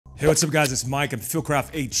Hey, what's up guys? It's Mike. I'm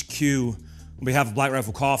Fieldcraft HQ. On behalf of Black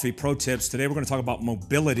Rifle Coffee, pro tips. Today we're going to talk about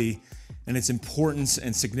mobility and its importance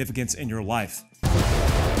and significance in your life.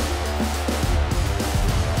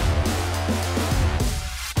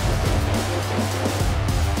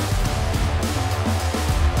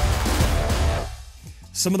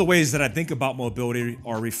 Some of the ways that I think about mobility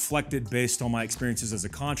are reflected based on my experiences as a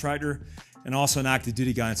contractor and also an active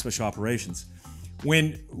duty guy in special operations.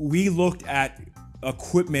 When we looked at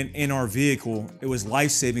equipment in our vehicle, it was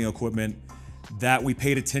life-saving equipment that we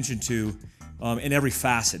paid attention to in every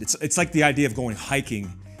facet. It's like the idea of going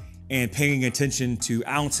hiking and paying attention to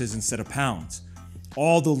ounces instead of pounds.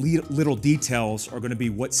 All the little details are going to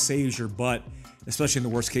be what saves your butt, especially in the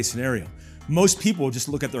worst case scenario. Most people just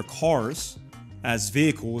look at their cars as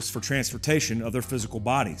vehicles for transportation of their physical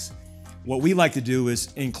bodies. What we like to do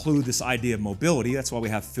is include this idea of mobility. That's why we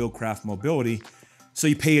have Fieldcraft Mobility. So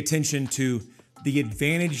you pay attention to the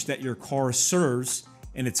advantage that your car serves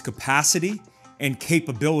and its capacity and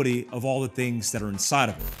capability of all the things that are inside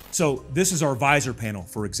of it. So this is our visor panel,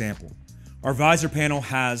 for example. Our visor panel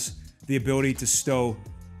has the ability to stow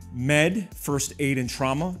med, first aid and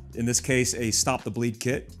trauma, in this case, a stop the bleed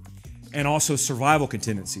kit, and also survival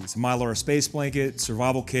contingencies, Mylar space blanket,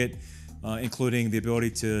 survival kit, including the ability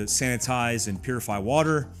to sanitize and purify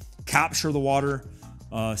water, capture the water,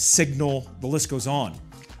 signal, the list goes on.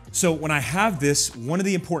 So when I have this, one of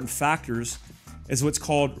the important factors is what's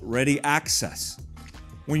called ready access.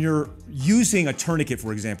 When you're using a tourniquet,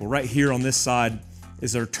 for example, right here on this side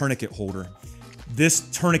is our tourniquet holder. This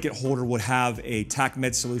tourniquet holder would have a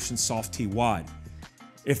TacMed Solution Soft T wide.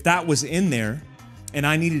 If that was in there and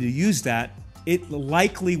I needed to use that, it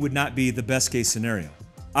likely would not be the best case scenario.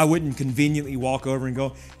 I wouldn't conveniently walk over and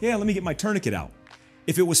go, yeah, let me get my tourniquet out.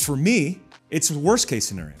 If it was for me, it's the worst case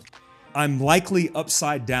scenario. I'm likely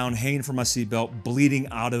upside down, hanging from my seatbelt, bleeding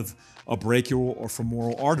out of a brachial or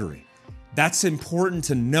femoral artery. That's important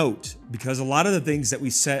to note because a lot of the things that we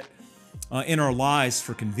set in our lives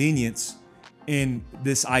for convenience in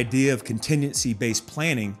this idea of contingency-based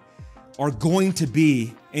planning are going to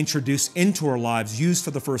be introduced into our lives, used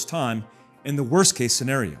for the first time in the worst case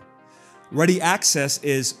scenario. Ready access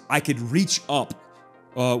is I could reach up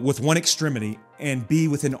with one extremity and be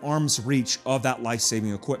within arm's reach of that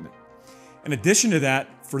life-saving equipment. In addition to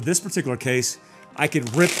that, for this particular case, I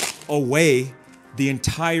could rip away the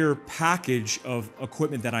entire package of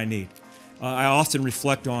equipment that I need. I often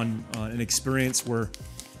reflect on an experience where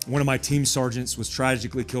one of my team sergeants was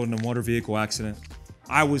tragically killed in a motor vehicle accident.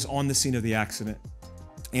 I was on the scene of the accident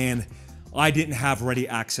and I didn't have ready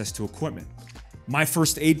access to equipment. My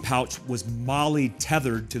first aid pouch was molly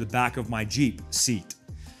tethered to the back of my Jeep seat.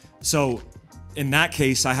 So in that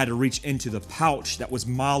case, I had to reach into the pouch that was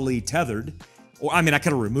molly tethered. Or I mean, I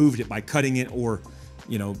could have removed it by cutting it, or,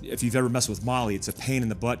 you know, if you've ever messed with molly, it's a pain in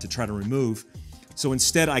the butt to try to remove. So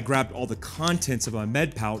instead, I grabbed all the contents of my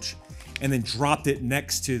med pouch and then dropped it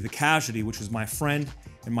next to the casualty, which was my friend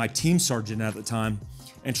and my team sergeant at the time,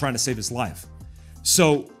 and trying to save his life.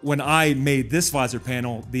 So when I made this visor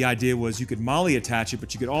panel, the idea was you could molly attach it,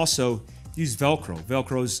 but you could also use Velcro.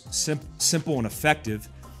 Velcro's simple and effective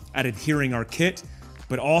at adhering our kit,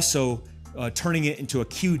 but also turning it into a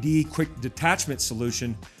QD, quick detachment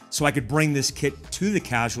solution, so I could bring this kit to the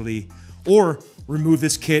casualty or remove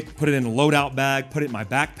this kit, put it in a loadout bag, put it in my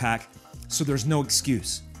backpack, so there's no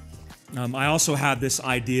excuse. I also have this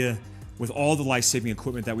idea with all the life-saving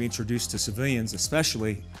equipment that we introduce to civilians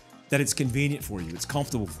especially, that it's convenient for you, it's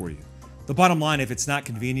comfortable for you. The bottom line, if it's not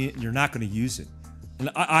convenient, you're not going to use it. And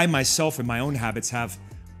I myself, in my own habits, have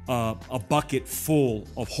a bucket full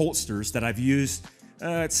of holsters that I've used.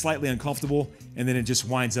 It's slightly uncomfortable, and then it just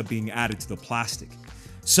winds up being added to the plastic.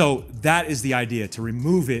 So that is the idea, to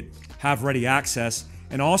remove it, have ready access,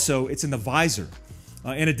 and also it's in the visor.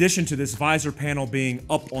 In addition to this visor panel being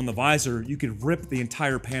up on the visor, you could rip the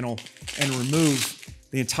entire panel and remove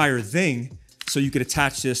the entire thing, so you could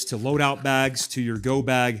attach this to loadout bags, to your go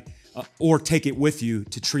bag, or take it with you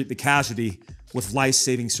to treat the casualty with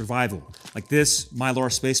life-saving survival. Like this Mylar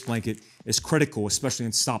space blanket is critical, especially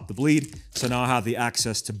in stop the bleed. So now I have the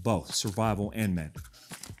access to both survival and med.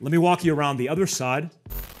 Let me walk you around the other side.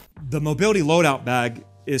 The mobility loadout bag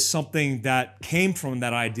is something that came from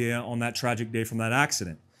that idea on that tragic day from that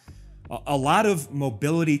accident. A lot of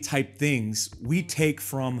mobility type things we take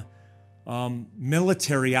from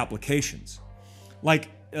military applications. Like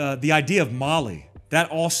the idea of molly, that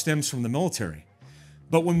all stems from the military.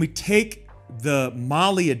 But when we take the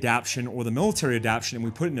molly adaptation or the military adaptation and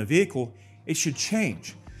we put it in a vehicle, it should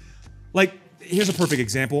change. Like, here's a perfect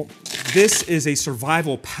example. This is a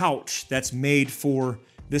survival pouch that's made for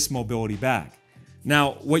this mobility bag.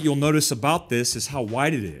 Now, what you'll notice about this is how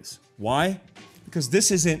wide it is. Why? Because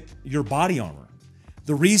this isn't your body armor.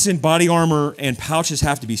 The reason body armor and pouches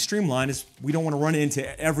have to be streamlined is we don't want to run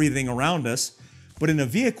into everything around us, but in a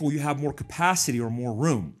vehicle, you have more capacity or more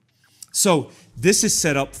room. So this is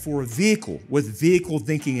set up for a vehicle with vehicle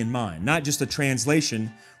thinking in mind, not just a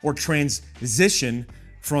translation or transition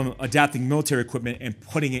from adapting military equipment and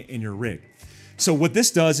putting it in your rig. So what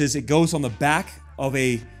this does is it goes on the back of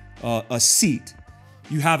a seat.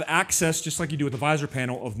 You have access, just like you do with the visor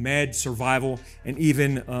panel, of med, survival, and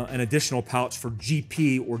even an additional pouch for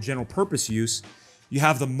GP or general purpose use. You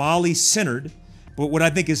have the MOLLE centered, but what I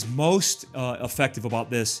think is most effective about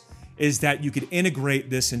this is that you could integrate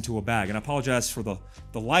this into a bag. And I apologize for the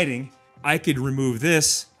lighting. I could remove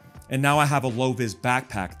this, and now I have a low-vis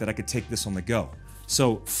backpack that I could take this on the go.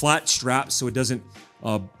 So flat straps so it doesn't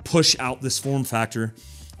push out this form factor.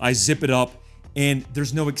 I zip it up, and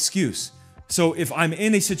there's no excuse. So if I'm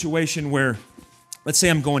in a situation where, let's say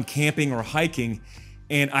I'm going camping or hiking,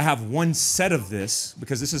 and I have one set of this,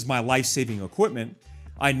 because this is my life-saving equipment,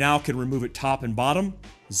 I now can remove it top and bottom,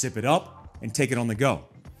 zip it up, and take it on the go.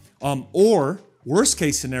 Or, worst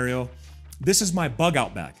case scenario, this is my bug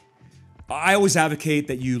out bag. I always advocate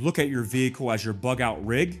that you look at your vehicle as your bug out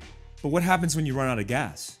rig, but what happens when you run out of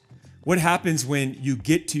gas? What happens when you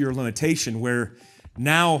get to your limitation where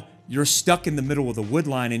now you're stuck in the middle of the wood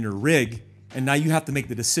line in your rig, and now you have to make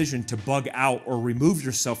the decision to bug out or remove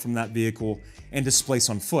yourself from that vehicle and displace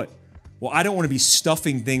on foot? Well, I don't want to be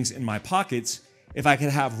stuffing things in my pockets. If I can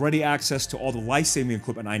have ready access to all the life-saving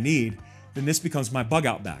equipment I need, then this becomes my bug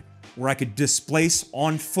out bag, where I could displace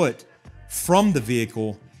on foot from the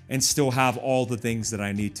vehicle and still have all the things that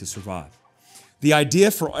I need to survive. The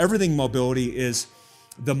idea for everything mobility is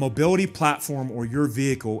the mobility platform or your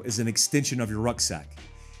vehicle is an extension of your rucksack.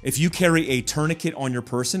 If you carry a tourniquet on your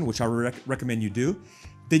person, which I recommend you do,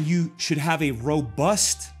 then you should have a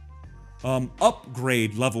robust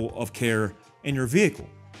upgrade level of care in your vehicle.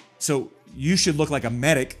 So you should look like a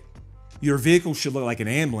medic, your vehicle should look like an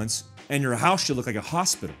ambulance, and your house should look like a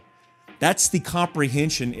hospital. That's the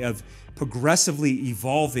comprehension of progressively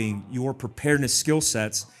evolving your preparedness skill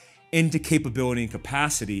sets into capability and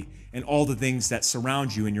capacity and all the things that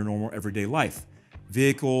surround you in your normal everyday life.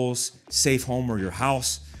 Vehicles, safe home or your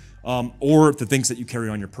house, or the things that you carry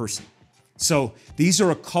on your person. So these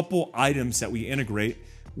are a couple items that we integrate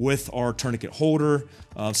with our tourniquet holder,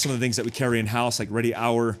 some of the things that we carry in-house like ready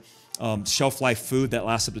hour, shelf life food that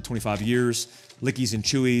lasts up to 25 years, lickies and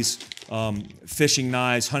chewies, fishing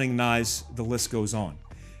knives, hunting knives, the list goes on.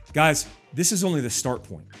 Guys, this is only the start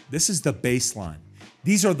point. This is the baseline.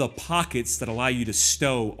 These are the pockets that allow you to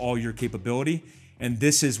stow all your capability, and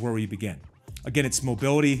this is where we begin. Again, it's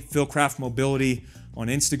Mobility, Fieldcraft Mobility on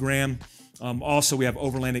Instagram. Also, we have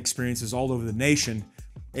overland experiences all over the nation.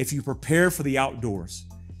 If you prepare for the outdoors,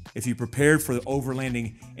 if you prepared for the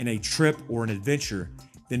overlanding in a trip or an adventure,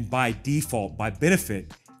 then by default, by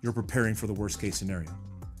benefit, you're preparing for the worst case scenario.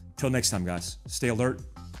 Till next time, guys, stay alert,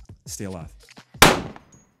 stay alive.